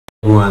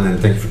Everyone, and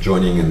thank you for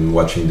joining and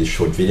watching this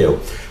short video.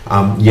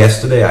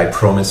 Yesterday I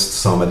promised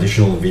some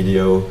additional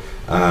video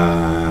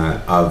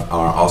of our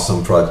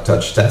awesome product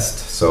TouchTest,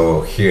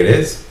 so here it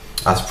is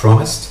as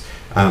promised.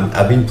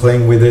 I've been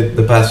playing with it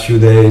the past few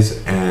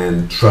days,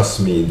 and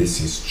trust me,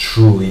 this is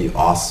truly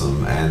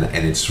awesome,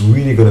 and it's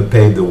really going to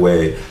pave the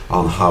way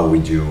on how we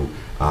do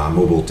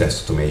mobile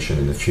test automation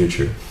in the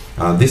future.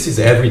 This is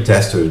every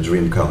tester's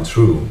dream come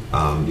true.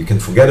 You can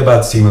forget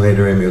about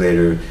simulator,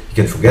 emulator, you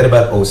can forget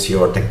about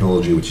OCR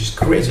technology, which is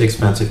crazy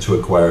expensive to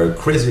acquire,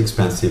 crazy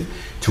expensive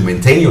to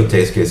maintain your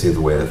test cases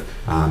with,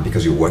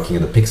 because you're working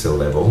at a pixel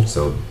level,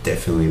 so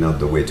definitely not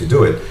the way to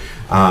do it.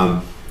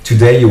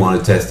 Today you want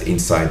to test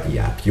inside the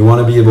app. You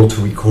want to be able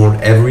to record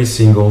every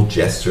single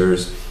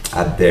gestures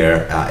at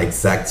their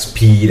exact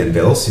speed and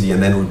velocity,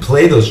 and then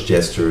replay those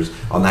gestures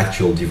on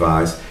actual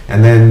device,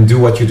 and then do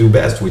what you do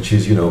best, which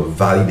is,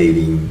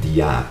 validating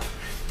the app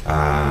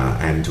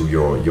and do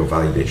your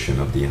validation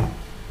of the app.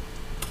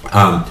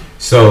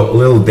 So a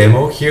little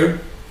demo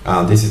here.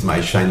 This is my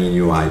shiny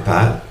new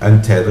iPad,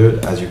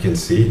 untethered, as you can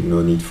see,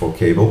 no need for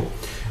cable.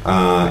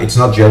 It's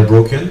not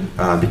jailbroken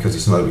because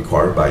it's not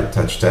required by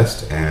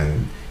TouchTest,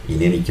 and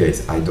in any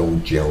case, I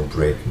don't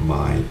jailbreak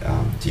my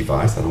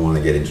device. I don't want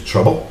to get into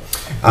trouble.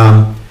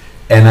 And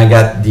I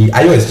got the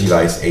iOS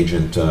device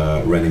agent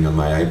running on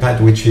my iPad,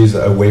 which is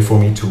a way for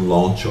me to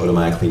launch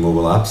automatically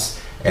mobile apps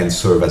and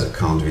serve as a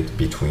conduit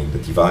between the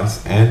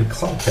device and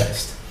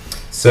CloudTest.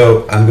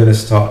 So I'm going to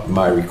start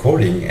my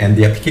recording, and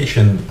the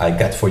application I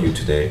got for you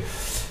today,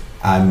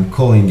 I'm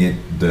calling it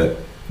the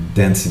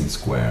dancing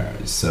square.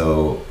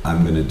 So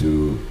I'm going to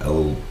do a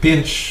little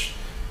pinch,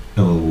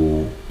 a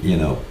little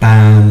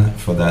pan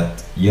for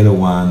that yellow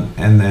one,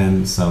 and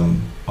then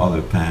some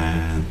other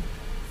pan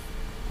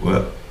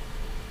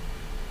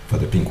for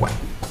the pink one.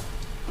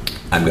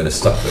 I'm going to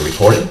stop the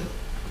recording,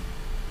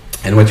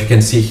 and what you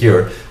can see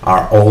here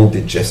are all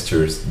the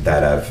gestures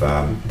that I've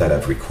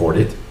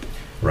recorded.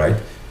 Right,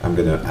 I'm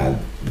going to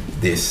add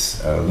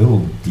this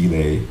little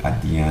delay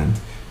at the end,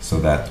 so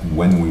that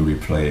when we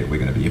replay, we're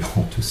going to be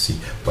able to see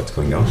what's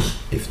going on.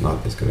 If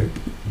not, it's going to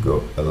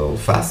go a little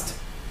fast.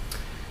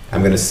 I'm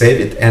going to save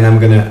it, and I'm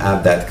going to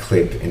add that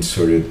clip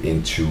inserted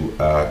into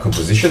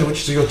composition,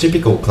 which is your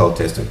typical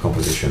CloudTest and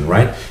composition,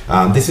 right?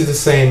 This is the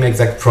same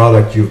exact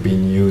product you've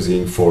been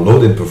using for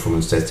load and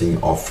performance testing,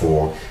 or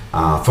for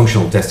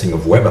functional testing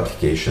of web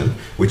application,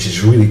 which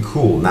is really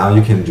cool. Now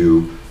you can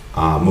do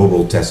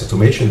mobile test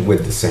automation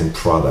with the same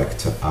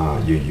product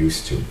you're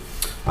used to.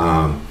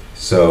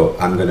 So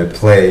I'm going to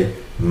play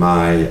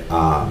my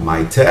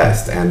my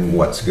test, and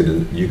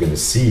you're going to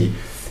see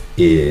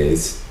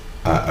is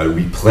a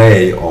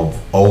replay of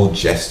all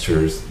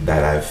gestures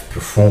that I've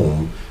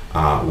performed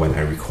when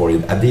I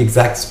recorded at the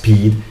exact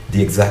speed,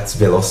 the exact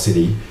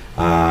velocity,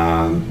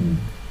 and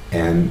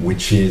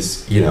which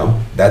is,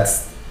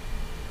 that's,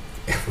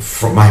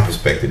 from my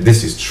perspective,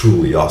 this is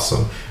truly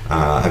awesome.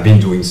 I've been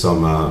doing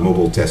some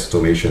mobile test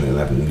automation, and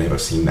I've never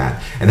seen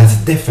that, and that's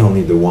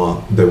definitely the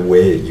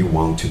way you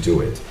want to do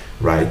it,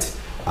 right?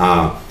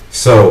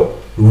 So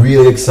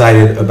really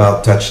excited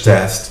about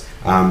TouchTest.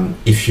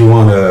 If you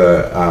want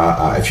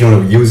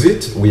to use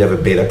it, we have a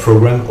beta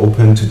program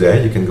open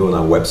today. You can go on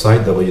our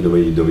website,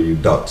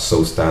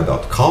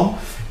 www.soasta.com,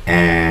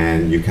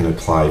 and you can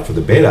apply for the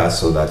beta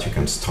so that you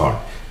can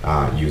start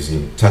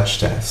using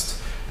TouchTest.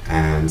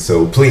 And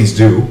so please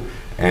do,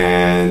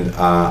 and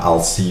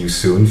I'll see you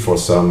soon for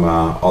some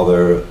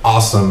other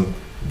awesome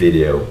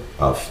video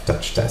of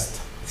TouchTest.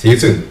 See you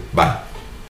soon. Bye.